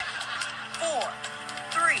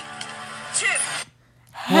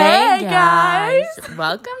guys.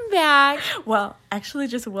 Welcome back. Well, actually,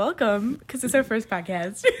 just welcome, because it's our first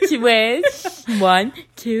podcast. With 1,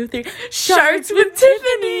 2, 3. Sharts with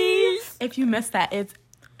Tiffany's. If you missed that, it's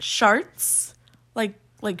sharts, like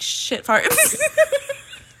shit farts.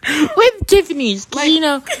 With Tiffany's.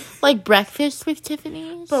 Like breakfast with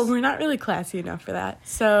Tiffany's. But we're not really classy enough for that.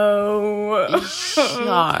 So...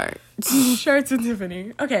 Sharts with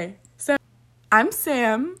Tiffany. Okay, so I'm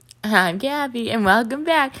Sam. I'm Gabby, and welcome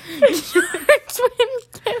back to Sharts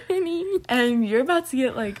with Tiffany. And you're about to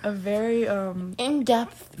get like a very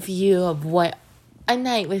in-depth view of what a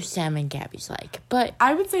night with Sam and Gabby's like. But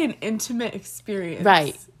I would say an intimate experience.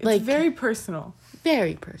 Right. It's very personal.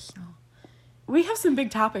 Very personal. We have some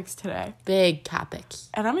big topics today. Big topics.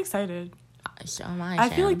 And I'm excited. So am I, I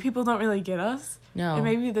Sam. feel like people don't really get us. No. And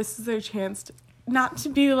maybe this is their chance to, not to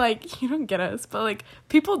be like, you don't get us, but like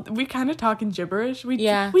people, we kind of talk in gibberish.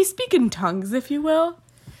 We speak in tongues, if you will.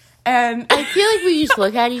 And I feel like we just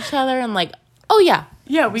look at each other and like, oh yeah.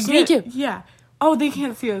 Yeah, we me too. Yeah. Oh, they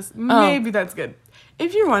can't see us. Maybe that's good.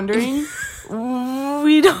 If you're wondering,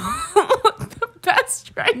 we don't look the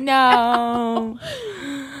best right now.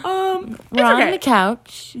 We're on the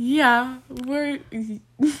couch. Yeah, we're...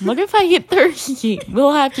 What if I get thirsty?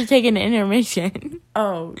 We'll have to take an intermission.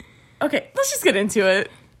 Oh, okay. Let's just get into it.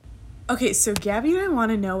 Okay, so Gabby and I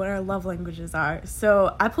want to know what our love languages are.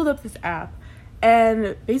 So I pulled up this app,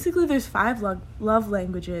 and basically there's 5 love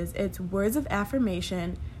languages. It's words of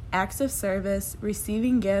affirmation, acts of service,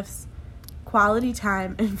 receiving gifts, quality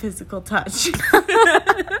time, and physical touch.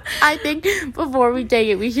 I think before we take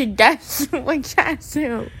it, we should guess which has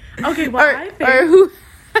who. Okay, well, or who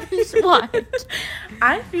has what.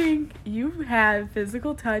 I think you have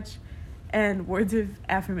physical touch and words of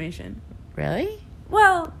affirmation. Really?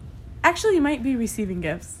 Well, actually, you might be receiving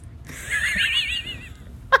gifts.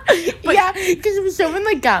 Yeah, because if someone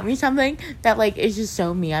like got me something that like is just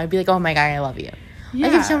so me, I'd be like, oh my god, I love you. Yeah.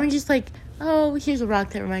 Like if someone just like, oh, here's a rock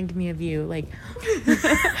that reminded me of you, like.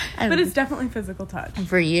 But it's definitely physical touch.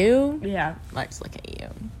 For you? Yeah. Let's look at you.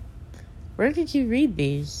 Where did you read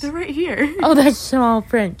these? They're right here. Oh, that's small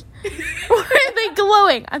print. Why are they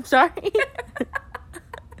glowing? I'm sorry.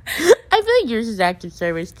 I feel like yours is active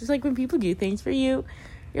service. Because, like, when people do things for you,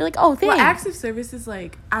 you're like, oh, thanks. Well, active service is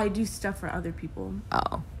like, I do stuff for other people.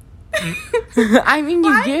 Oh. I mean,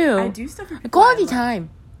 you do. I do stuff for people. Quality time.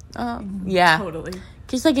 Yeah. Totally.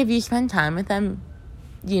 Just, like, if you spend time with them,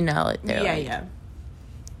 you know it. Yeah.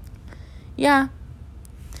 Yeah.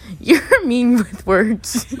 You're mean with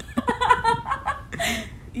words.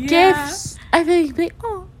 Yeah. Gifts. I feel like you'd be like,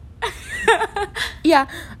 oh. Yeah,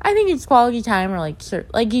 I think it's quality time or like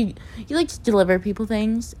you like to deliver people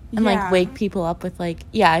things and like wake people up with like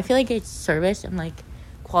I feel like it's service and like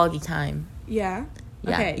quality time. Yeah.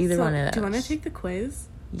 Yeah, okay, either one of those. Do you want to take the quiz?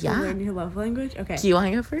 Yeah. To learn your love language? Okay. Do you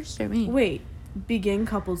want to go first or me? Wait. Begin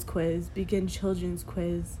couples quiz. Begin children's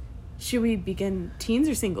quiz. Should we begin teens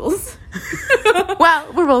or singles?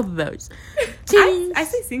 Well, we're both of those. Teens. I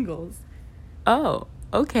say singles. Oh,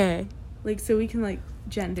 okay. Like, so we can, like,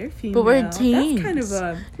 gender, female. But we're teens. That's kind of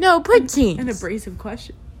a... No, put teens. An abrasive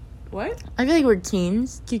question. What? I feel like we're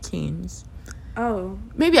teens. Do teens. Oh.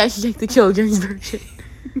 Maybe I should take the children's version.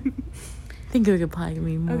 I think it would apply to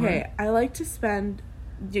me more. Okay, I like to spend...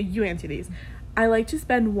 You answer these. I like to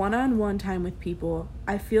spend one-on-one time with people.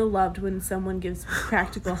 I feel loved when someone gives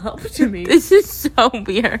practical help to me. This is so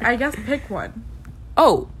weird. I guess pick one.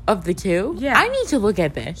 Oh, of the two? Yeah. I need to look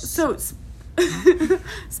at this. So...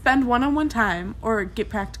 spend one-on-one time or get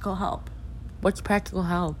practical help. What's practical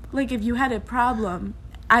help? Like if you had a problem,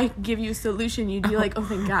 I give you a solution, you'd be like, oh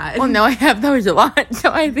thank god. Well, no, I have those a lot,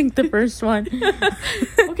 so I think the first one.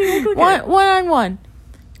 Okay, one-on-one.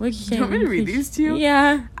 What'd you say? Do you want me to read these to you?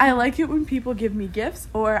 Yeah. I like it when people give me gifts,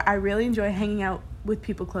 or I really enjoy hanging out with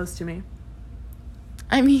people close to me.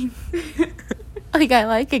 I mean, like, I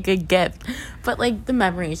like a good gift, but, like, the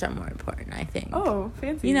memories are more important, I think. Oh,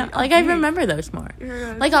 fancy. You know, like, I remember those more.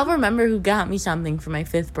 Yeah. Like, I'll remember who got me something for my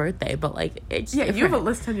 5th birthday, but, like, it's different. You have a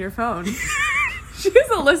list on your phone. She has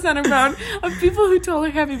a list on her phone of people who told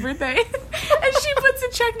her happy birthday, and she puts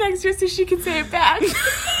a check next to her so she can say it back.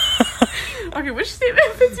 Okay, which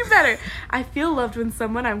statement fits you better? I feel loved when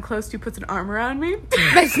someone I'm close to puts an arm around me.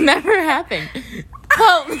 That's never happened.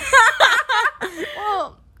 Well,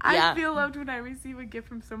 I feel loved when I receive a gift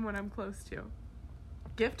from someone I'm close to.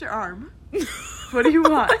 Gift or arm? What do you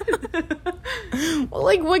want? Well,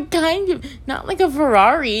 like, what kind of... Not like a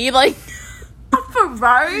Ferrari, like... A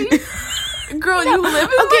Ferrari? Girl, you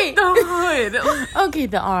live in, like, the hood. Okay,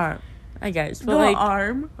 the arm, I guess. But, the like,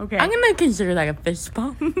 arm? Okay. I'm gonna consider that a fist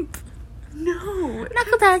bump. No.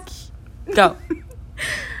 Knuckle touch. Go.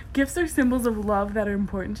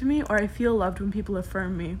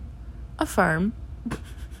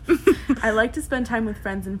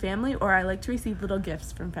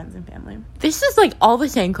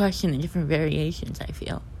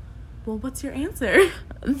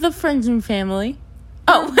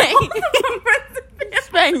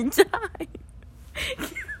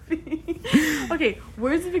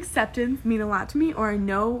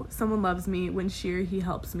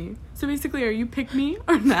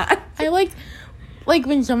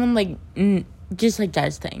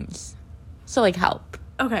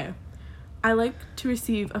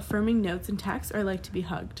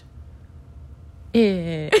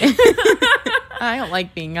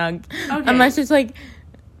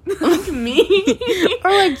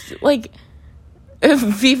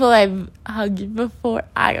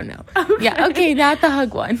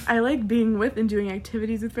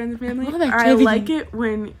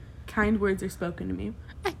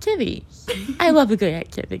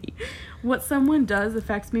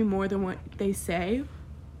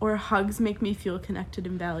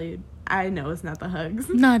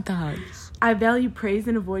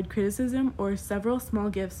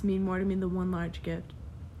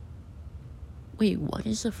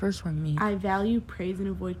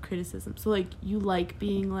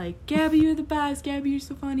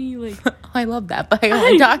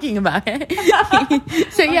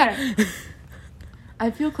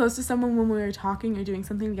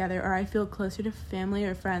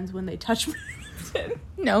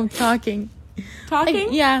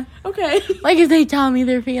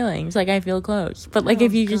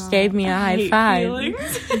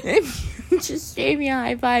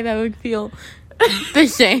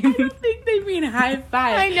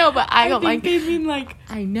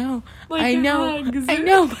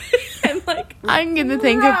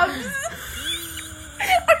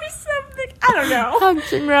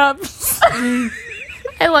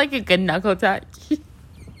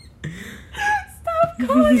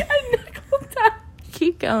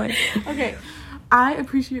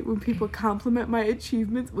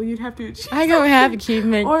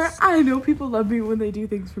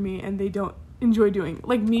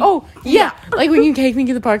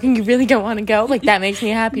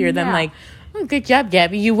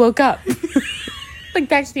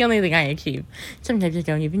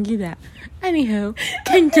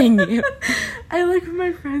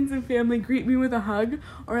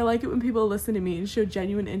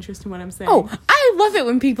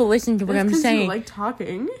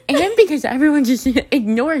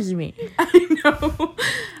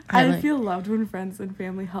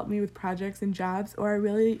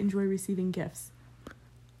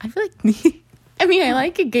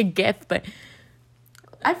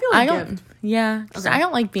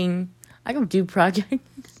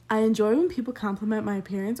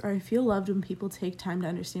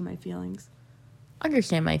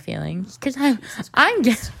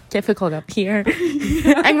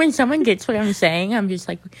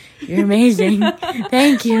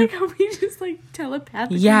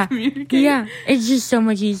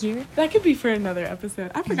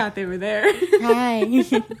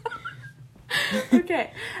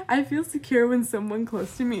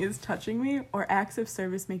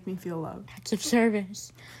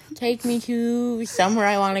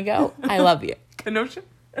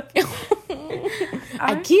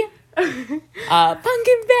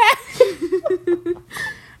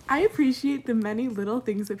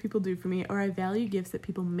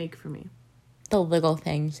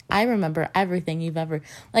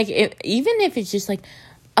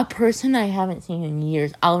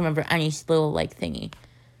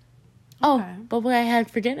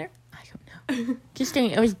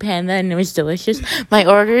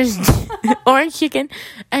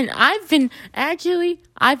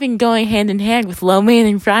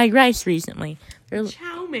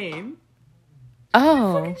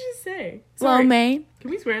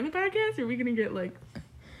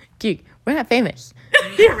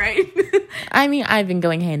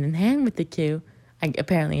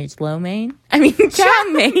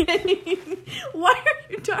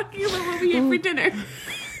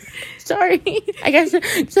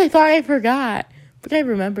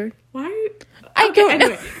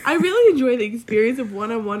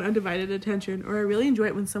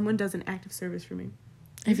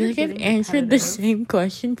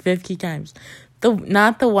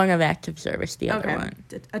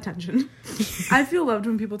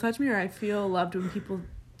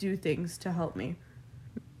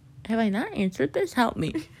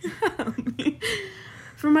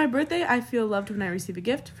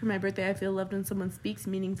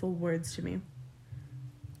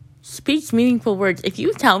 speech meaningful words. If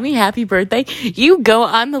you tell me happy birthday, you go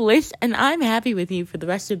on the list, and I'm happy with you for the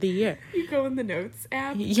rest of the year. You go in the notes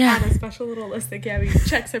app on Yeah. a special little list that Gabby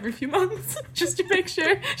checks every few months just to make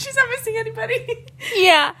sure she's not missing anybody.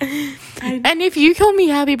 Yeah. And if you told me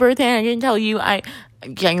happy birthday and I didn't tell you, I'm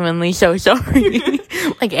genuinely so sorry.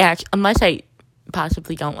 Like, actually, unless I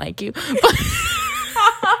possibly don't like you. But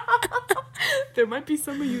There might be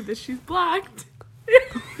some of you that she's blocked.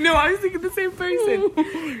 No, I was thinking the same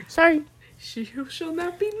person. sorry. She who shall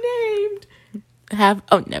not be named.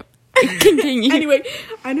 No. Continue. Anyway,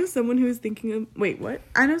 I know someone who is thinking of... Wait, what?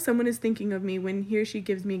 I know someone is thinking of me when he or she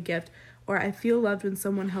gives me a gift, or I feel loved when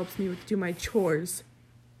someone helps me do my chores.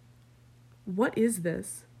 What is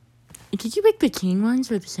this? Did you pick the teen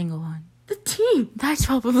ones or the single one? The teen. That's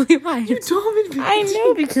probably why. You told me to be I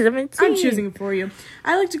know, because I'm a teen. I'm choosing it for you.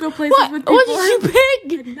 I like to go places with people. What did you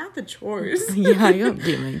pick? Not the chores. Yeah, I don't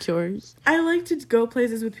do my chores. I like to go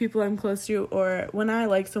places with people I'm close to, or when I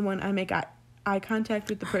like someone, I make eye contact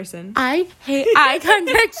with the person. I hate eye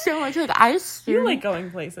contact so much. Like, You like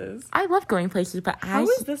going places. I love going places, but How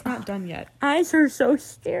is this not done yet? eyes are so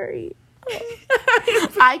scary.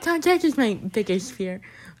 Eye contact is my biggest fear.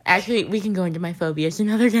 Actually, we can go into my phobias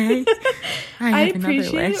another day. I have another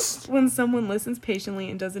appreciate list. it when someone listens patiently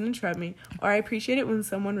and doesn't interrupt me, or I appreciate it when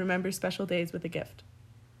someone remembers special days with a gift.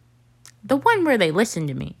 The one where they listen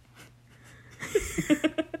to me.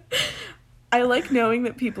 I like knowing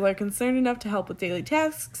that people are concerned enough to help with daily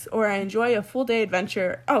tasks, or I enjoy a full day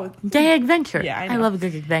adventure. Oh, Day adventure. Yeah, I know. I love a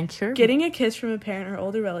good adventure. getting a kiss from a parent or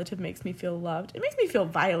older relative makes me feel loved. It makes me feel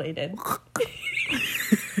violated.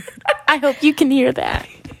 I hope you can hear that.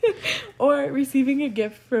 Or receiving a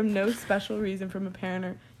gift from no special reason from a parent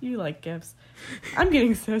or... You like gifts. I'm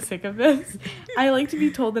getting so sick of this. I like to be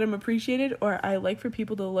told that I'm appreciated, or I like for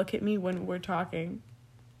people to look at me when we're talking.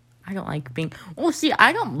 I don't like being... Well, see,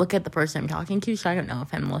 I don't look at the person I'm talking to, so I don't know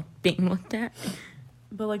if I'm being looked at.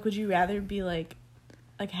 But, like, would you rather be, like,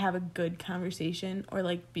 have a good conversation, or,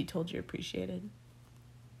 like, be told you're appreciated?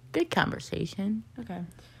 Good conversation. Okay.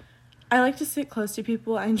 I like to sit close to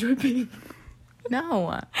people. I enjoy being...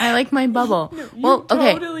 No, I like my bubble. No, you well,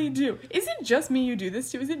 okay. totally do. Is it just me you do this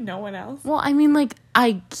to? Is it no one else? Well, I mean, like,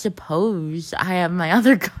 I suppose I have my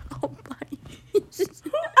other cuddle buddies.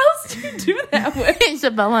 Who else do you do that with?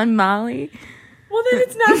 Isabella and Molly. Well, then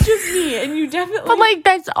it's not just me, and you definitely... But, like,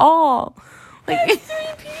 that's all. Like, That's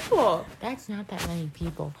 3 people. that's not that many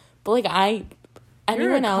people. But, like, You're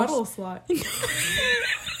anyone a else... cuddle slut.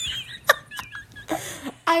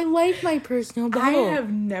 I like my personal bubble. I have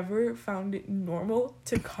never found it normal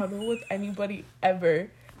to cuddle with anybody ever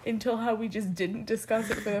until how we just didn't discuss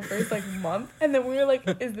it for the first month, and then we were like,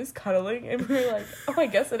 is this cuddling? And we were like, oh, I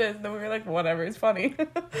guess it is. And then we were like, whatever, it's funny.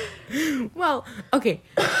 Well, okay.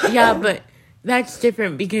 Yeah, but that's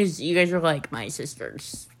different because you guys are like my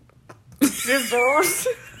sisters. Sisters.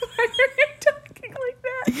 Why are you talking like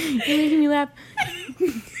that? You're making me laugh.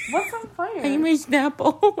 What's on fire? Anyway,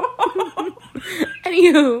 Snapple.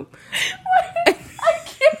 Anywho. I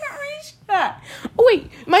can't reach that. Oh,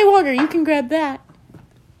 wait. My water. You can grab that.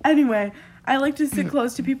 Anyway, I like to sit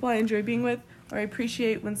close to people I enjoy being with, or I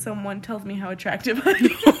appreciate when someone tells me how attractive I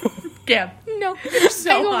am. Gab. No.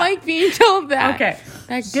 So I don't hot. like being told that. Okay.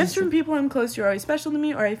 That's Gifts just... from people I'm close to are always special to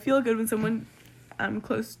me, or I feel good when someone I'm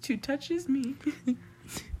close to touches me.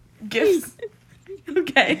 Gifts.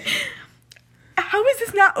 Okay. How is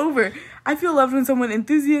this not over? I feel loved when someone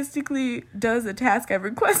enthusiastically does a task I've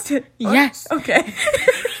requested. Yes. Okay.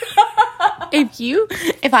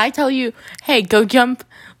 If I tell you, hey, go jump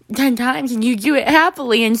 10 times and you do it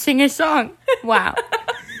happily and sing a song. Wow.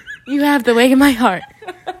 You have the weight of my heart.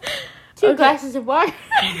 2 glasses of water.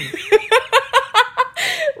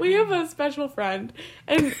 We have a special friend,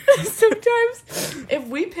 and sometimes if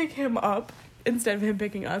we pick him up instead of him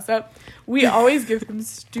picking us up, we always give him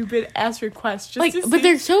stupid ass requests just to see. But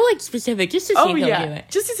they're so specific just to see if he'll do it.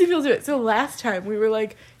 Just to see if he'll do it. So last time we were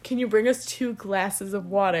like, can you bring us 2 glasses of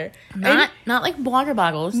water? Not like water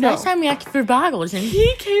bottles. No. Last time we asked for bottles and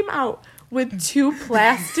He came out with 2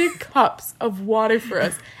 plastic cups of water for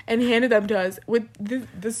us and handed them to us with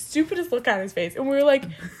the stupidest look on his face. And we were like,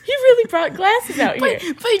 he really brought glasses out here.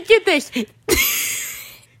 But get this.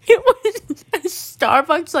 It was a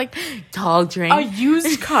Starbucks tall drink. A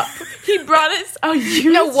used cup. He brought us a used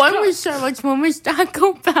No, one cup. was Starbucks, one was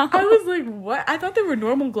Taco Bell. I was like, what? I thought they were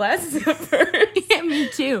normal glasses at first. Yeah, me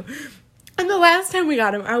too. And the last time we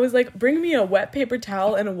got him, I was like, bring me a wet paper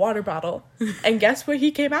towel and a water bottle. And guess what he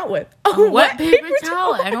came out with? A wet paper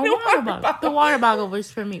towel and a water bottle. The water bottle was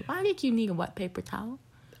for me. Why did you need a wet paper towel?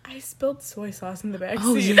 I spilled soy sauce in the back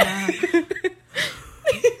Oh, seat. yeah.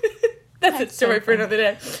 That's a story so for another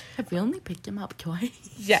day. Have we only picked him up twice?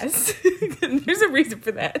 Yes. There's a reason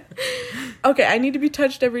for that. Okay, I need to be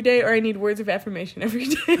touched every day, or I need words of affirmation every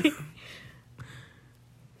day.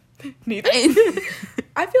 Neither.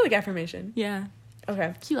 I feel like affirmation. Yeah.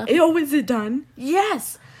 Okay. Oh, is it done?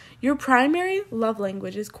 Yes. Your primary love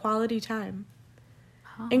language is quality time.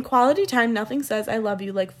 Huh. In quality time, nothing says I love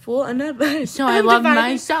you like full undivided. So I love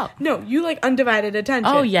myself. No, you like undivided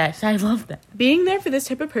attention. Oh, yes. I love that. Being there for this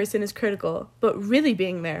type of person is critical, but really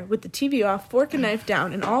being there with the TV off, fork and knife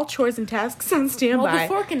down, and all chores and tasks on standby. Well, the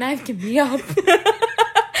fork and knife can be up.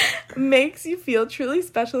 Makes you feel truly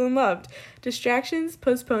special and loved. Distractions,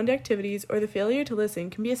 postponed activities, or the failure to listen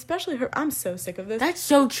can be especially hurt. I'm so sick of this. That's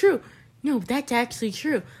so true. No, that's actually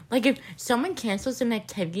true. Like, if someone cancels an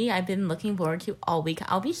activity I've been looking forward to all week,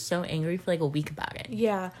 I'll be so angry for, like, a week about it.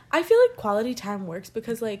 Yeah. I feel like quality time works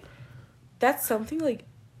because, like, that's something, like,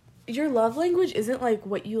 your love language isn't, like,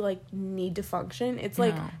 what you, like, need to function. It's,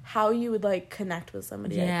 like, how you would, like, connect with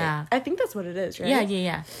somebody. Yeah. I think that's what it is, right?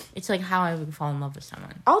 Yeah. It's, like, how I would fall in love with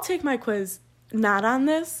someone. I'll take my quiz not on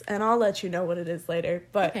this, and I'll let you know what it is later.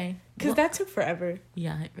 But, okay. Because that took forever.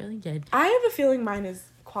 Yeah, it really did. I have a feeling mine is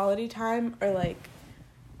quality time or, like,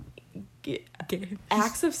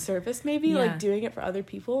 acts of service, maybe. Like, doing it for other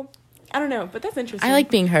people. I don't know, but that's interesting. I like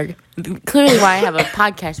being heard. Clearly why I have a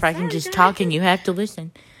podcast where I can just talk and you have to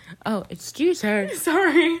listen. Oh, excuse her.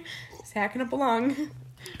 Sorry. Just hacking up along.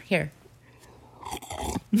 Here.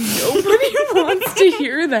 Nobody wants to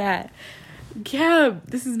hear that. Gab,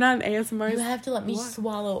 this is not an ASMR. You have to let me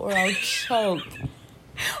swallow or I'll choke.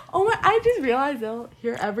 Oh my, I just realized they'll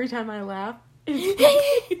hear every time I laugh.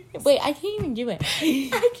 Wait, I can't even do it.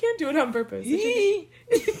 I can't do it on purpose.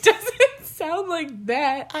 It doesn't sound like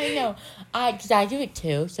that. I know. Because I do it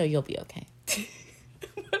too, so you'll be okay.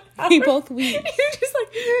 We both weep. You're just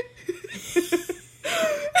like...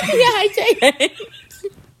 Yeah, I say it.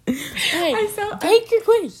 Hey, take your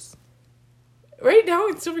quiz. Right now,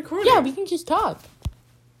 it's still recording. Yeah, we can just talk.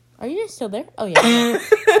 Are you guys still there? Oh, yeah.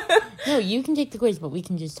 No, you can take the quiz, but we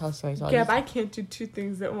can just tell stories. Gab, I can't do two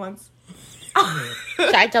things at once.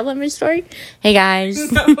 Should I tell them a story? Hey,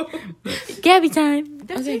 guys. No. Gabby time.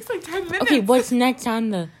 That takes like 10 minutes. Okay, what's next on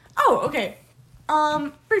the... Oh, okay.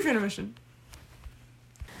 Brief intermission.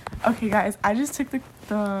 Okay, guys, I just took the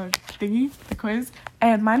quiz,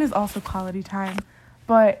 and mine is also quality time,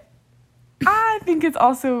 but I think it's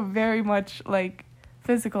also very much, like,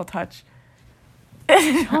 physical touch.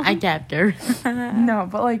 I dabbed her. No,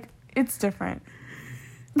 but, like, it's different.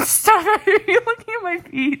 Stop it. You're looking at my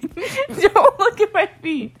feet. Don't look at my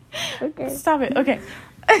feet. Okay. Stop it. Okay.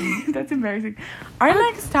 That's embarrassing. Our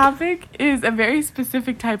next topic is a very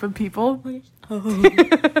specific type of people.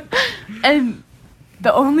 And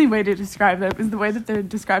the only way to describe them is the way that they're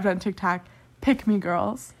described on TikTok. Pick-me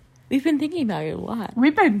girls. We've been thinking about it a lot.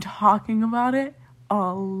 We've been talking about it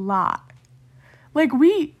a lot. Like,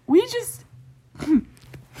 we just...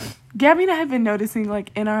 Gabby and I have been noticing,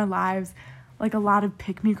 like, in our lives, like, a lot of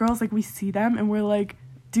pick-me girls. Like, we see them, and we're like,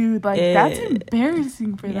 dude, like, that's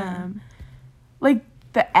embarrassing for them. Like,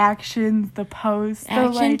 the actions, the posts.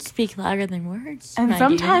 Actions like, speak louder than words. And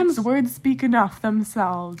sometimes words speak enough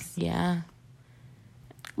themselves. Yeah.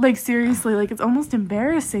 Like, seriously, like, it's almost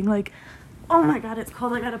embarrassing. Like, oh my God, it's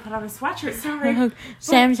cold. I gotta put on a sweatshirt. Sorry.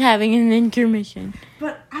 Sam's having an intermission.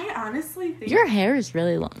 But I honestly think... Your hair is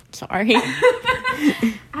really long. Sorry.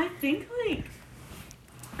 I think, like...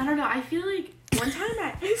 I don't know. I feel like one time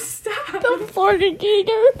Stop. The Florida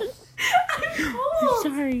Gators. I'm cold.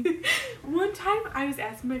 Sorry. One time I was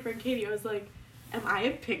asking my friend Katie, I was like, am I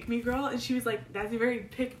a pick-me girl? And she was like, that's a very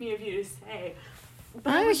pick-me of you to say.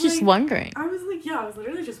 But I was just wondering. I was like, yeah, I was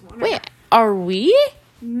literally just wondering. Wait, are we?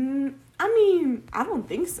 I mean, I don't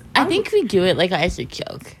think so. I think we do it, like, as a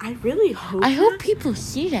joke. I really hope I hope people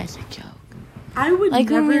see it as a joke. I would like,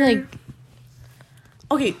 never... when we, like...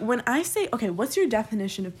 Okay, when I say... Okay, what's your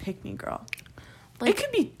definition of pick-me girl? Like,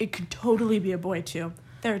 it could totally be a boy, too.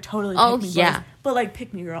 They're totally pick-me boys. But, like,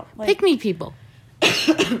 pick-me girl. Like, pick-me people.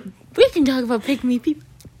 We can talk about pick-me people.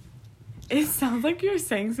 It sounds like you're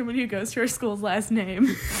saying somebody who goes to our school's last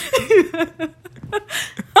name.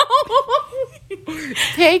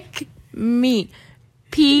 Pick me.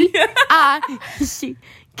 P-I-C-K.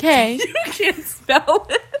 You can't spell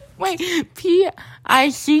it. Wait,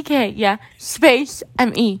 P-I-C-K. Yeah. Space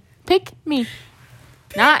M-E. Pick me.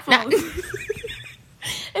 Not.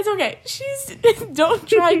 It's okay. Don't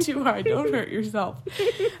try too hard. Don't hurt yourself.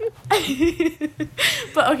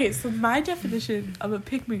 But okay, so my definition of a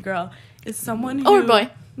pick-me girl is someone who... Or boy.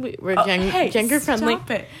 We're gender friendly.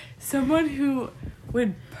 Stop it. Someone who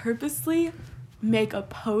would purposely make a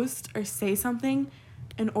post or say something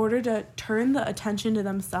in order to turn the attention to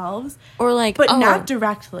themselves. Or, like, but not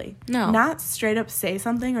directly. No. Not straight up say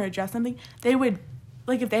something or address something. They would,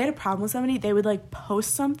 like, if they had a problem with somebody, they would, like,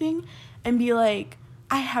 post something and be like,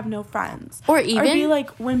 I have no friends. Or even... Or be like,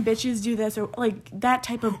 when bitches do this, or, like, that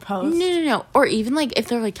type of post. No. Or even, like, if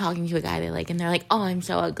they're, like, talking to a guy they like, and they're like, oh, I'm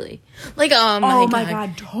so ugly. Like, oh my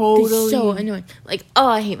God, totally. So annoying. Like, oh,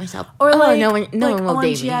 I hate myself. Or, like, no one will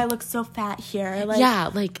date me. I look so fat here. Like,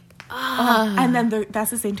 yeah, like... and then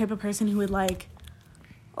that's the same type of person who would, like,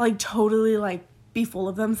 totally, like, be full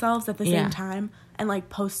of themselves at the same time. And, like,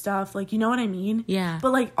 post stuff. Like, you know what I mean? Yeah.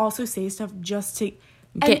 But, like, also say stuff just to...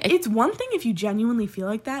 And it's one thing if you genuinely feel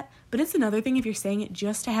like that, but it's another thing if you're saying it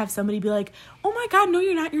just to have somebody be like, oh my God, no,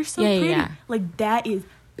 you're not. You're so pretty. Yeah. Like, that is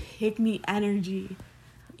pick-me energy.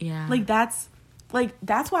 Yeah. Like, that's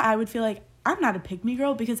why I would feel like I'm not a pick-me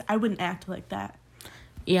girl, because I wouldn't act like that.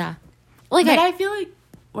 Yeah. Like, but I feel like...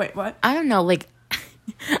 Wait, what? I don't know. Like,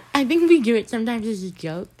 I think we do it sometimes as a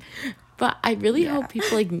joke, but I really hope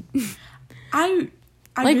people, like... I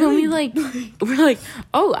like, really, when we're like,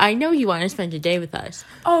 oh, I know you want to spend a day with us.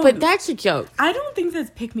 Oh, but that's a joke. I don't think that's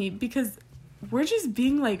pick me, because we're just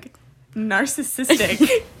being, like, narcissistic.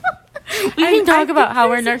 We can talk about how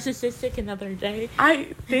we're narcissistic another day. I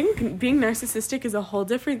think being narcissistic is a whole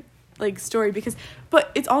different, like, story,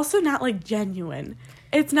 but it's also not, like, genuine.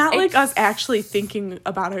 It's not like us actually thinking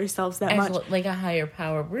about ourselves that much. Like a higher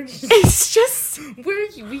power. It's just...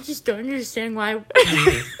 We just don't understand why... No,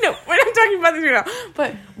 we're not talking about this right now.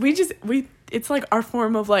 But it's like our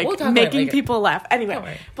form of, like, making people laugh.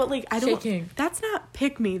 Anyway, but, like, I don't... That's not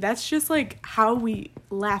pick me. That's just, like, how we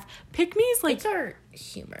laugh. Pick me is, like... It's our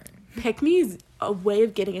humor. Pick me is a way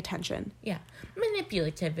of getting attention. Yeah.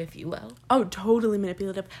 Manipulative, if you will. Oh, totally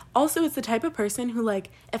manipulative. Also, it's the type of person who, like,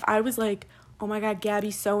 if I was, like... oh my God,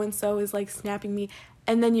 Gabby so-and-so is, like, snapping me.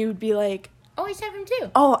 And then you would be like... oh, I snapped him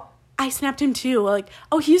too. Oh, I snapped him too. Like,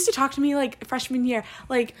 oh, he used to talk to me, like, freshman year.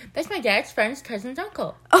 Like... that's my dad's friend's cousin's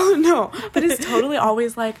uncle. Oh, no. But it's totally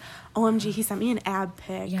always like, OMG, he sent me an ab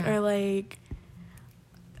pic. Yeah. Or, like...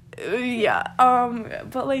 yeah.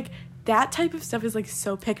 But, like, that type of stuff is, like,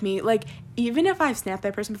 so pick me. Like, even if I've snapped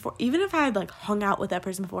that person before, even if I had, like, hung out with that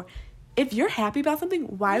person before... if you're happy about something,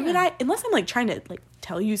 why would I... unless I'm, like, trying to, like,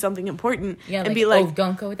 tell you something important. Yeah, and like, be like... oh,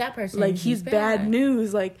 don't go with that person. Like, he's bad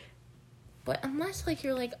news. Like... but unless, like,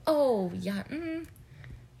 you're like, oh, yeah,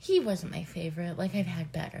 he wasn't my favorite. Like, I've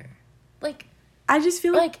had better. Like... I just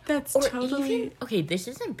feel like that's totally... even, okay, this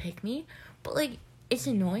isn't pick me, but, like, it's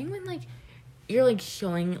annoying when, like, you're, like,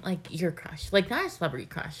 showing, like, your crush. Like, not a celebrity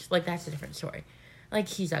crush. Like, that's a different story. Like,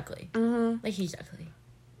 he's ugly. Mm-hmm. Like, he's ugly.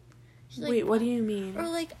 Like, wait, what do you mean? Or,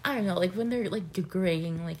 like, I don't know, like, when they're, like,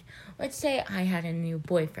 degrading, like, let's say I had a new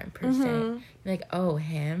boyfriend, per se. You're like, oh,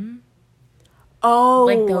 him? Oh.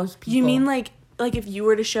 Like, those people. You mean, like if you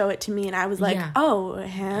were to show it to me and I was like, oh,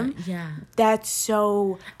 him? Yeah. That's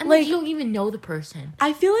so... and, like, you don't even know the person.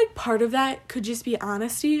 I feel like part of that could just be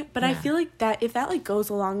honesty, but I feel like that, if that, like, goes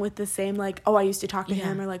along with the same, like, oh, I used to talk to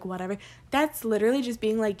him, or, like, whatever, that's literally just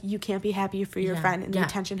being, like, you can't be happy for your friend, and the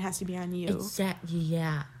attention has to be on you. Exactly,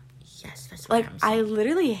 yeah. Yes, that's what I'm saying. I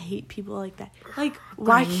literally hate people like that. Like,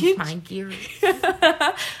 why can't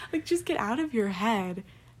like, just get out of your head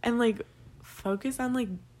and, like, focus on, like,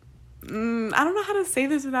 I don't know how to say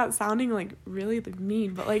this without sounding, like, really, like,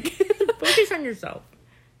 mean, but, like... focus on yourself.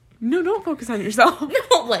 No, don't focus on yourself.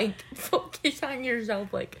 No, like, focus on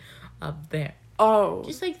yourself, like, up there. Oh.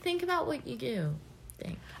 Just, like, think about what you do.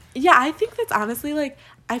 Yeah, I think that's honestly, like,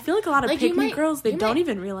 I feel like a lot of pick-me girls, they don't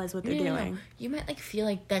even realize what they're doing. You might, like, feel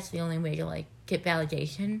like that's the only way to, like, get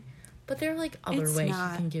validation, but there are, like, other ways you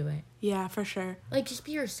can do it. Yeah, for sure. Like, just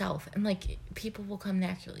be yourself, and, like, people will come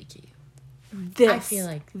naturally to you. I feel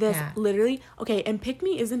like this literally... okay, and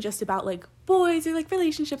pick-me isn't just about, like, boys or, like,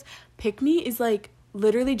 relationships. Pick-me is, like,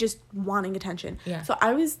 literally just wanting attention. Yeah. So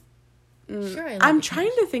I was... I'm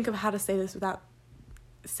trying to think of how to say this without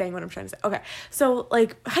saying what I'm trying to say. Okay, so,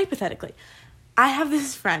 like, hypothetically, I have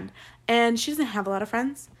this friend, and she doesn't have a lot of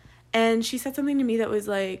friends, and she said something to me that was,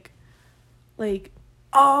 like,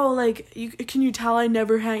 oh, like, can you tell I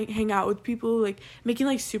never hang out with people, like, making,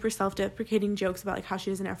 like, super self-deprecating jokes about, like, how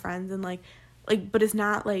she doesn't have friends, and, like, but it's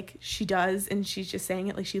not, like, she does, and she's just saying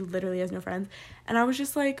it, like, she literally has no friends, and I was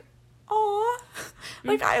just, like, aw,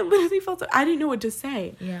 like, I literally felt, I didn't know what to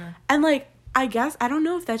say. Yeah. And, like, I guess, I don't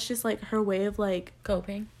know if that's just, like, her way of, like...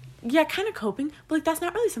 coping? Yeah, kind of coping, but, like, that's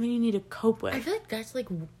not really something you need to cope with. I feel like that's, like,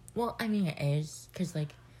 well, I mean, it is, because, like...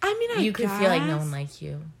 I mean, you could feel like no one likes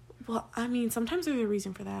you. Well, I mean, sometimes there's a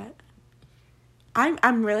reason for that.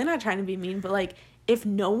 I'm really not trying to be mean, but, like, if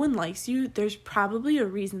no one likes you, there's probably a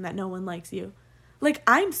reason that no one likes you. Like,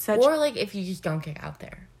 I'm such... Or, like, if you just don't get out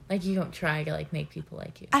there. Like, you don't try to, like, make people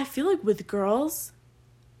like you. I feel like with girls,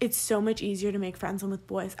 it's so much easier to make friends than with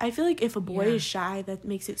boys. I feel like if a boy is shy, that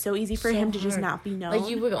makes it so easy for him to just not be known. Like,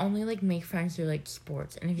 you would only, like, make friends through, like,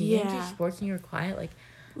 sports. And if you didn't do sports and you were quiet,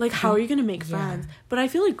 like, how are you going to make friends? But I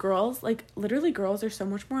feel like girls, like, literally girls are so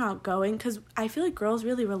much more outgoing. Because I feel like girls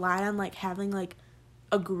really rely on, like, having, like,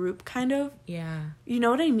 a group, kind of. Yeah. You know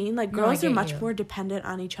what I mean? Like, girls are much more dependent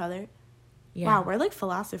on each other. Yeah. Wow, we're, like,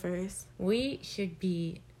 philosophers. We should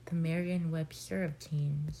be the Merriam-Webster of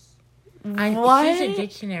teens. What? She's a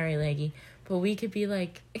dictionary lady, but we could be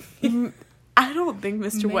like... I don't think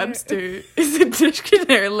Mr. Webster is a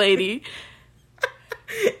dictionary lady.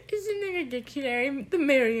 Isn't it a dictionary? The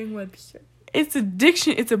Merriam-Webster. It's a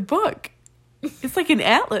it's a book. It's like an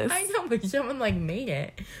atlas. I know, but someone, like, made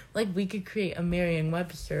it. Like, we could create a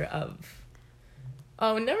Merriam-Webster of...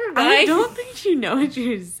 Oh, never mind. I don't think you know what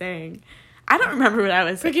you're saying. I don't remember what I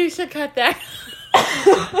was saying. Producer, cut that.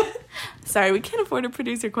 Sorry, we can't afford a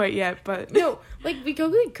producer quite yet, but... No, like, we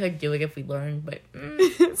totally could do it if we learned, but...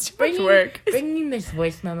 it's too much work. Bringing this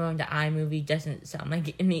voice memo into iMovie doesn't sound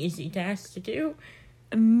like an easy task to do.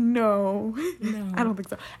 No. I don't think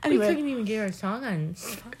so. Anyway. We couldn't even get our song on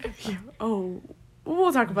Spotify. Oh,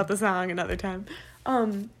 we'll talk about the song another time.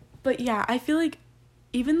 But yeah, I feel like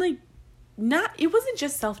even, like, it wasn't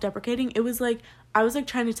just self-deprecating. It was, like, I was, like,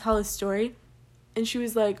 trying to tell a story, and she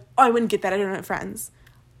was like, oh, I wouldn't get that. I don't have friends.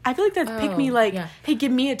 I feel like that's pick me, like, hey,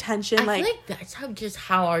 give me attention. I feel like that's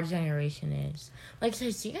how our generation is. Like, so I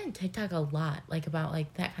see on TikTok a lot, like, about,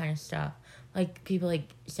 like, that kind of stuff. Like, people, like,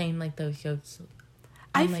 saying, like, those jokes.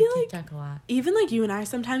 I feel TikTok a lot. Even, like, you and I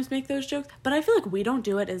sometimes make those jokes, but I feel like we don't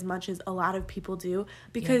do it as much as a lot of people do,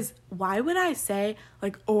 because why would I say,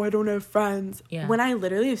 like, oh, I don't have friends, when I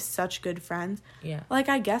literally have such good friends? Yeah. Like,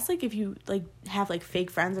 I guess, like, if you, like, have, like, fake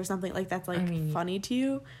friends or something, like, that's, like, funny to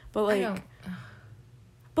you, but, like...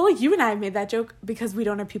 But, like, you and I have made that joke because we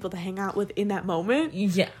don't have people to hang out with in that moment.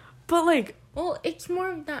 Yeah. But, like... Well, it's more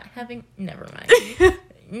of not having... Never mind.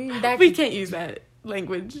 We can't use that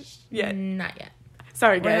language yet. Not yet.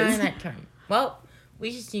 Sorry, guys. We're not on that term. Well,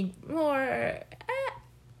 we just need more...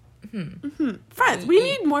 Friends. We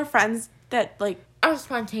need more friends that, like... are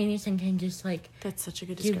spontaneous and can just, like... That's such a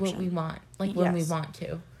good description. Do what we want. Like, when we want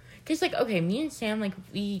to. Because, like, okay, me and Sam, like,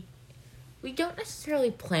 we don't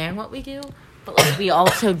necessarily plan what we do, but, like, we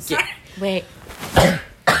also do... Wait.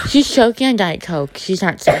 She's choking on Diet Coke. She's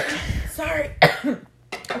not sick. Sorry.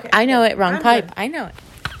 Okay, I know it. Wrong pipe. Good. I know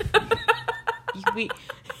it.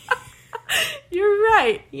 You're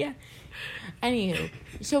right. Yeah. Anywho,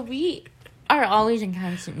 so we are always in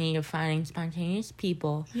constant need of finding spontaneous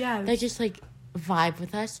people that just, like, vibe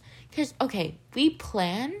with us. Because, okay, we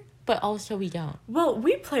plan, but also we don't. Well,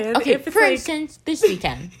 we plan. Okay, for instance, this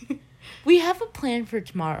weekend, we have a plan for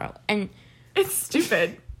tomorrow, and... It's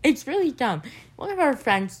stupid. It's really dumb. One of our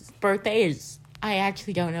friends' birthday is... I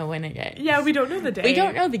actually don't know when it is. Yeah, we don't know the day. We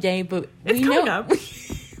don't know the day, but it's coming up.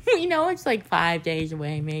 We know it's, like, 5 days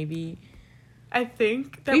away, maybe. I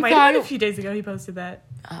think. That might have been a few days ago he posted that.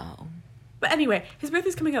 Oh. But anyway, his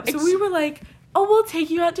birthday's coming up. So we were like, oh, we'll take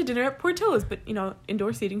you out to dinner at Portillo's. But, you know,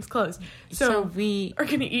 indoor seating's closed. So we are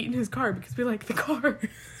going to eat in his car because we like the car.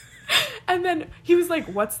 And then he was like,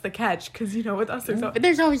 what's the catch? Because, you know, with us,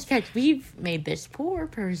 there's always a catch. We've made this poor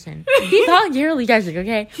person. He voluntarily does it,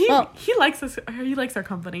 okay? He likes us. He likes our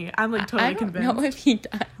company. I'm, like, totally convinced. I don't know if he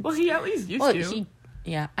does. Well, he at least used to.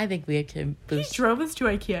 Yeah, I think we could boost. He drove us to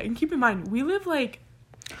IKEA. And keep in mind, we live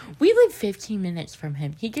 15 minutes from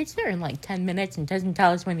him. He gets there in, like, 10 minutes and doesn't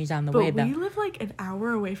tell us when he's on the way, though. But we live, like, an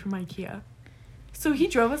hour away from IKEA. So he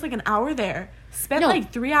drove us, like, an hour there. Spent,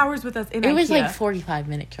 like, 3 hours with us in IKEA. It was, like,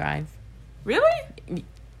 45-minute drive. Really?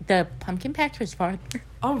 The pumpkin patch was farther.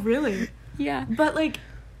 Oh, really? Yeah. But, like,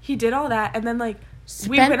 he did all that, and then, like,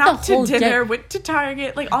 we went out to dinner, went to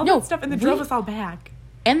Target, like, all that stuff, and then drove us all back.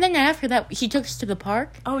 And then after that, he took us to the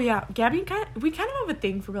park. Oh, yeah. Gabby, we kind of have a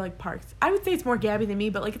thing for, like, parks. I would say it's more Gabby than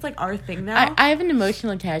me, but, like, it's, like, our thing now. I have an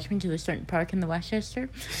emotional attachment to a certain park in the Westchester.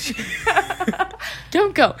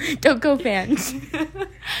 Don't go, fans.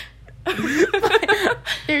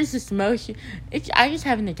 There's this emotion. I just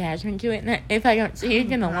have an attachment to it, and if I don't see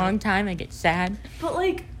it in a long time, I get sad. But,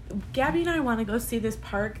 like, Gabby and I want to go see this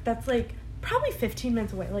park that's, like, probably 15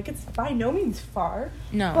 minutes away. Like, it's by no means far.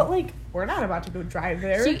 No. But, like, we're not about to go drive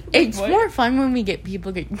there. See, it's more fun when we get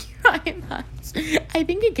people to drive us. I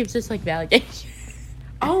think it gives us, like, validation.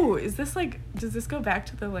 Oh, is this, like, does this go back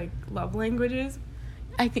to the, like, love languages?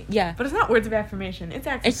 I think, yeah. But it's not words of affirmation. It's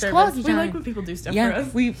acts of service. We like when people do stuff for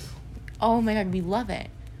us. Oh, my God, we love it.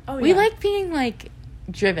 Oh, yeah. We like being, like,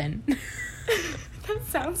 driven. That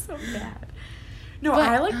sounds so bad. No,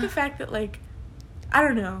 I like the fact that, like, I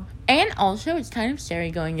don't know. And also, it's kind of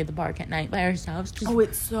scary going to the park at night by ourselves. Oh,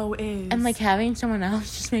 it so is. And, like, having someone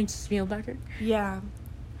else just makes us feel better. Yeah.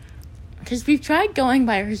 Because we've tried going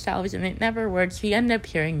by ourselves, and it never works. We end up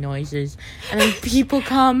hearing noises. And then people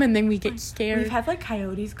come, and then we get scared. We've had, like,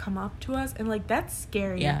 coyotes come up to us, and, like, that's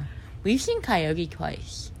scary. Yeah. We've seen coyote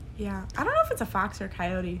twice. Yeah. I don't know if it's a fox or a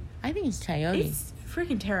coyote. I think it's coyote. It's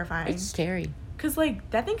freaking terrifying. It's scary. Because,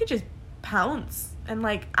 like, that thing could just pounce. And,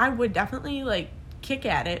 like, I would definitely, like, kick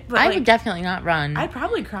at it. But I like, would definitely not run. I'd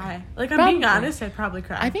probably cry. Like, I'm being honest, I'd probably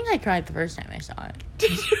cry. I think I cried the first time I saw it.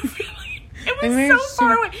 Did you really? It was so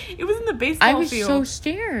far away. It was in the baseball field. I was so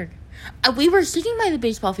scared. We were sitting by the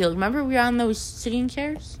baseball field. Remember we were on those sitting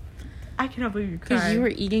chairs? I cannot believe you cried. Because you were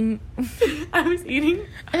eating. I was eating.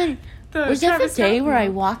 And then, was that the day where I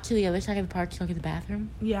walked to the other side of the park to look at the bathroom?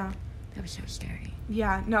 Yeah. That was so scary.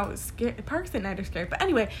 Yeah, no, it was scary. Parks at night are scary. But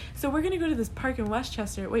anyway, so we're going to go to this park in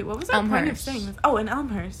Westchester. Wait, what was our point of saying this? Oh, in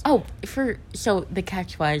Elmhurst. Oh, so the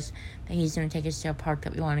catch was that he's going to take us to a park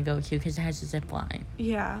that we want to go to because it has a zip line.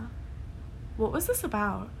 Yeah. What was this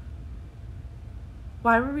about?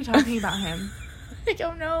 Why were we talking about him? I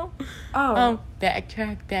don't know. Oh.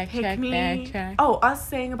 Backtrack. Oh, us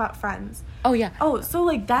saying about friends. Oh, yeah. Oh, so,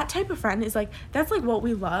 like, that type of friend is, like, that's, like, what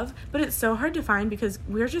we love, but it's so hard to find because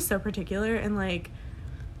we're just so particular and, like,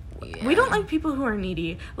 we don't like people who are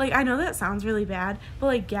needy. Like, I know that sounds really bad, but,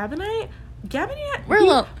 like, Gab and I,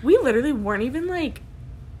 we literally weren't even, like,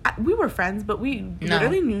 we were friends, but we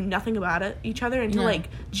literally knew nothing about each other until, like,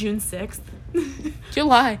 June 6th.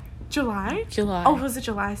 July? Oh, was it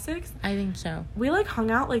July 6th? I think so. We, like, hung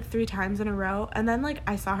out, like, 3 times in a row, and then, like,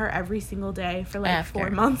 I saw her every single day for, like, 4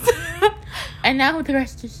 months. And now the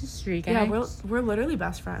rest is history, guys. Yeah, we're literally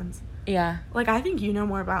best friends. Yeah. Like, I think you know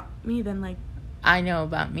more about me than, like... I know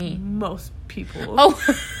about me. Most people. Oh,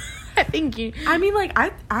 I think you... I mean, like,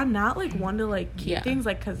 I'm not, like, one to, like, keep things,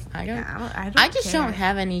 like, because... I just don't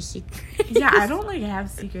have any secrets. Yeah, I don't, like, have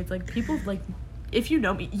secrets. Like, people, like... If you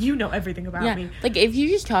know me, you know everything about me. Like, if you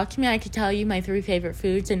just talk to me, I could tell you my 3 favorite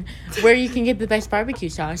foods and where you can get the best barbecue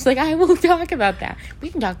sauce. Like, I will talk about that. We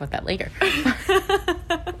can talk about that later.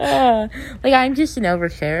 Like, I'm just an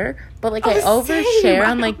oversharer. But, like, I overshare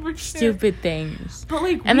on, like, stupid things. But,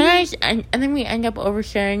 like, and then we end up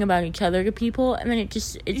oversharing about each other to people. And then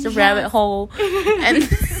it's a rabbit hole. And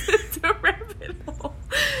it's a rabbit hole.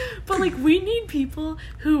 But, like, we need people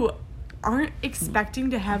who... aren't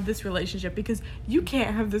expecting to have this relationship because you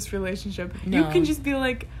can't have this relationship. No. You can just be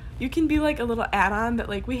like, you can be like a little add-on that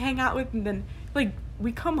like we hang out with and then like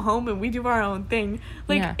we come home and we do our own thing.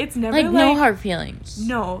 Like it's never like no hard feelings.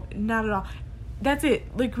 No, not at all. That's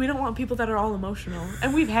it. Like we don't want people that are all emotional.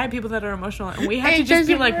 And we've had people that are emotional and we have to just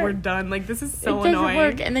be like, we're done. Like this is so annoying. It doesn't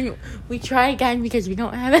work. And then we try again because we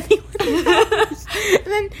don't have anyone else. And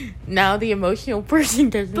then now the emotional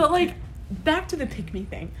person doesn't. But like back to the pick me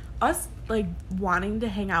thing. Us like wanting to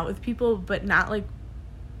hang out with people but not like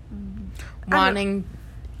wanting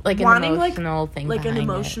an emotional thing like an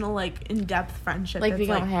emotional like in-depth friendship like we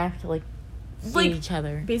don't have to like see each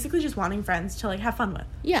other, basically just wanting friends to like have fun with.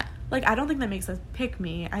 Yeah, like I don't think that makes us pick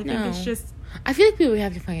me. I think it's just I feel like we would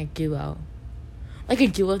have to find a duo, like a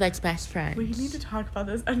duo that's best friends. We need to talk about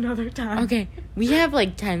this another time. Okay, we have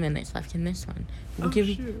like 10 minutes left in this one.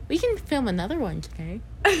 We can film another one today.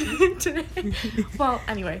 Well,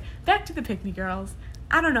 anyway, back to the Pick Me Girls.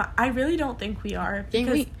 I don't know. I really don't think we are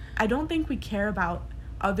because I don't think we care about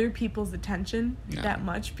other people's attention that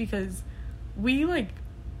much because we like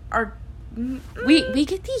are. We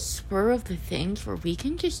get these spur of the things where we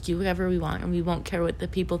can just do whatever we want and we won't care what the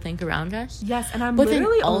people think around us. Yes, and I'm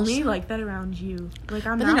literally only like that around you. Like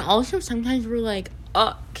I'm. But then also sometimes we're like,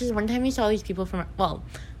 because one time we saw these people from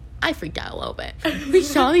I freaked out a little bit. We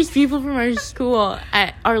saw these people from our school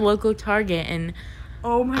at our local Target, and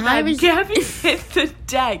oh my god, Gabby hit the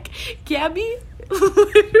deck. Gabby,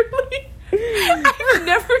 literally, I've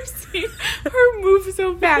never seen her move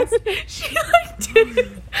so fast. She like did.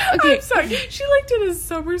 Okay. I'm sorry. She like did a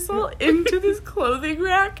somersault into this clothing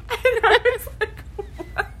rack, and I was like,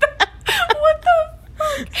 what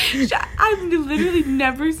the fuck? I've literally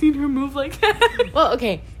never seen her move like that. Well,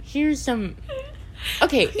 okay. Here's some.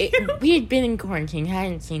 Okay, we had been in quarantine,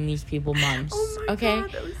 hadn't seen these people months. Oh my okay,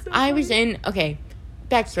 God, that was so I was in. Okay,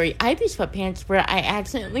 backstory. I had these sweatpants where I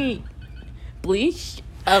accidentally bleached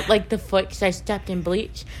like the foot because I stepped in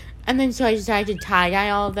bleach, and then so I decided to tie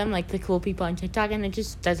dye all of them like the cool people on TikTok, and it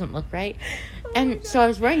just doesn't look right. And so I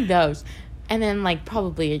was wearing those, and then like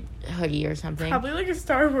probably a hoodie or something. Probably like a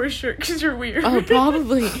Star Wars shirt because you're weird. Oh,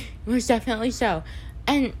 probably. Most definitely so,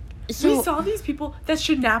 and. So, we saw these people that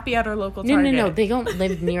should not be at our local Target. No. They don't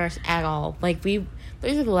live near us at all. Like, those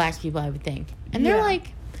are the last people I would think. And they're,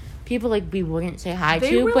 like, people, like, we wouldn't say hi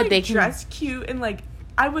they to, were, but like, they can... dressed cute and, like,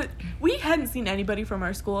 we hadn't seen anybody from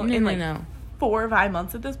our school in, like, 4 or 5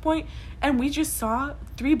 months at this point, and we just saw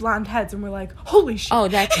 3 blonde heads, and we're like, holy shit. Oh,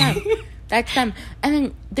 that's them. That's them. And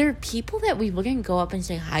then there are people that we wouldn't go up and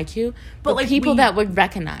say hi to, but like, people that would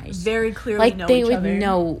recognize. Very clearly like, know they each would other.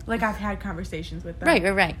 know. Like, I've had conversations with them.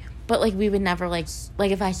 Right. But, like, we would never, like,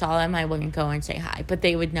 if I saw them, I wouldn't go and say hi, but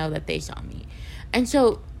they would know that they saw me. And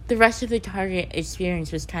so the rest of the Target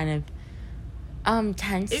experience was kind of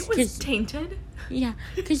tense. It was tainted. Yeah,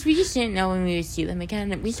 because we just didn't know when we would see them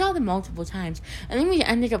again. We saw them multiple times. And then we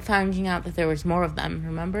ended up finding out that there was more of them,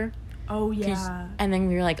 remember? Oh, yeah. And then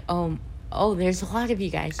we were like, oh, there's a lot of you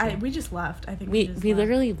guys here. We just left. I think we left.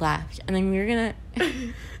 literally left. And then we were going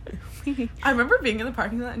to... I remember being in the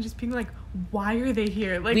parking lot and just being like, why are they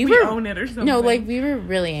here? Like, we own it or something. No, like, we were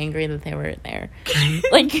really angry that they were there.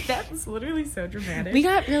 Like, that's literally so dramatic. We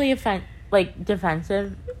got really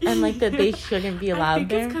defensive and, like, that they shouldn't be allowed I think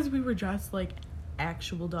there. it's because we were dressed like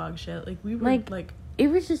actual dog shit. Like, we were like it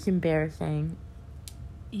was just embarrassing.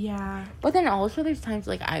 Yeah. But then also there's times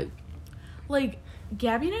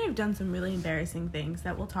Gabby and I have done some really embarrassing things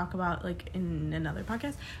that we'll talk about, like, in another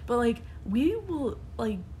podcast. But, like, we will,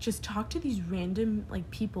 like, just talk to these random, like,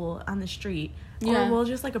 people on the street. Yeah. Or we'll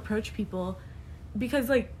just, like, approach people. Because,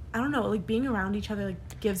 like, I don't know, like, being around each other,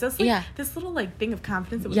 like, gives us, like, this little, like, thing of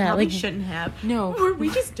confidence that we probably shouldn't have. No. Where we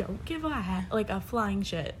just don't give a flying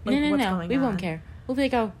shit. Like, what's going on. We won't care. We'll be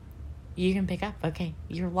like, oh, you can pick up. Okay,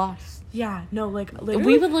 you're lost. Yeah, no, like, literally.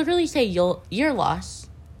 We would literally say, you're lost.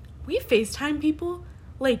 We FaceTime people,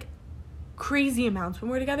 like, crazy amounts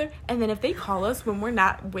when we're together, and then if they call us when we're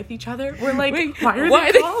not with each other, we're like, why are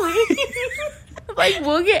they calling? Like,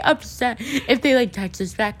 we'll get upset if they, like, text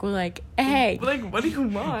us back. We're like, hey. Like, what do you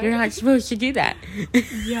want? You're not supposed to do that.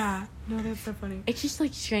 Yeah. No, that's so funny. It's just,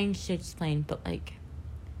 like, strange to explain, but, like...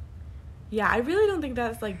 Yeah, I really don't think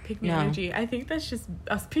that's, like, pick me energy. I think that's just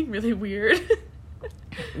us being really weird.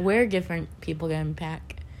 We're different people to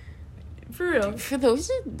unpack. For real. For those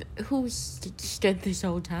who stood this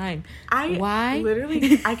whole time. Why?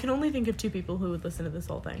 Literally, I can only think of 2 people who would listen to this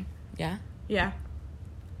whole thing. Yeah? Yeah.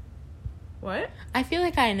 What? I feel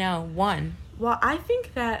like I know one. Well, I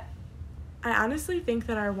honestly think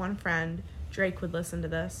that our one friend, Drake, would listen to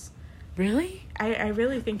this. Really? I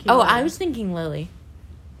really think he would. I was thinking Lily.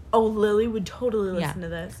 Oh, Lily would totally listen to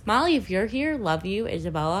this. Molly, if you're here, love you.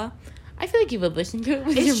 Isabella, I feel like you would listen to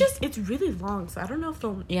it. It's really long, so I don't know if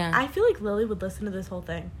they'll... Yeah. I feel like Lily would listen to this whole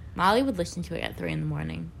thing. Molly would listen to it at 3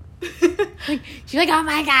 a.m. She's like, oh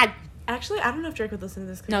my God. Actually, I don't know if Drake would listen to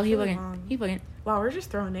this. No, he wouldn't. Long. He wouldn't. Wow, we're just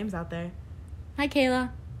throwing names out there. Hi,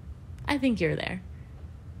 Kayla. I think you're there.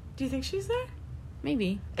 Do you think she's there?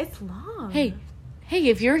 Maybe. It's long. Hey,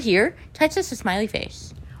 if you're here, text us a smiley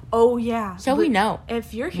face. Oh, yeah. So we know.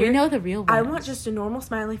 If you're here... We know the real ones. I want just a normal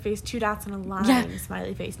smiley face, 2 dots and a line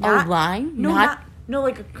smiley face. Not, line? No, no,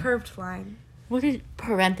 like a curved line. What is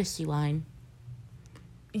parenthesis line?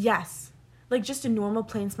 Yes. Like just a normal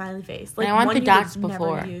plain smiley face. Like, and I want the dots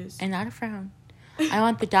before. And not a frown. I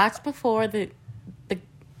want the dots before the...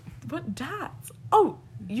 What dots? Oh,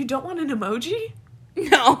 you don't want an emoji?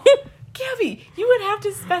 No. Gabby, you would have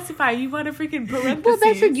to specify you want a freaking parenthesis. Well,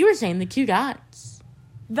 that's what you were saying, the 2 dots.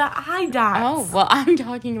 The eye dots. Oh, well, I'm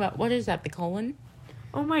talking about, what is that, the colon?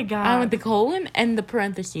 Oh my God. I want the colon and the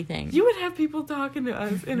parenthesis thing. You would have people talking to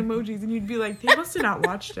us in emojis and you'd be like, they must have not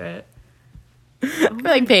watched it. Oh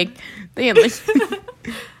like, pig. They didn't listen.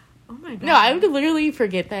 Oh my God. No, I would literally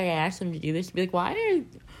forget that I asked them to do this. Be like, why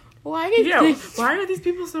are these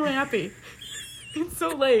people so happy? It's so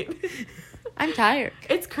late. I'm tired.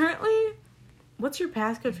 It's currently... What's your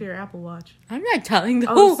passcode for your Apple Watch? I'm not telling the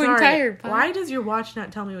whole entire podcast. Why does your watch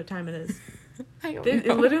not tell me what time it is? I don't know.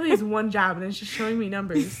 It literally is one job and it's just showing me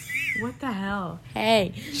numbers. What the hell?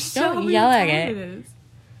 Hey, don't yell at it. Is.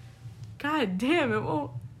 God damn, it won't...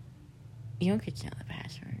 You don't get to know the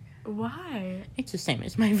password. Why? It's the same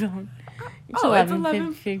as my phone. It's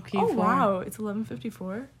 11:54. Oh, wow. It's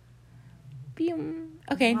 11:54.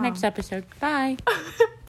 Okay, next episode. Bye.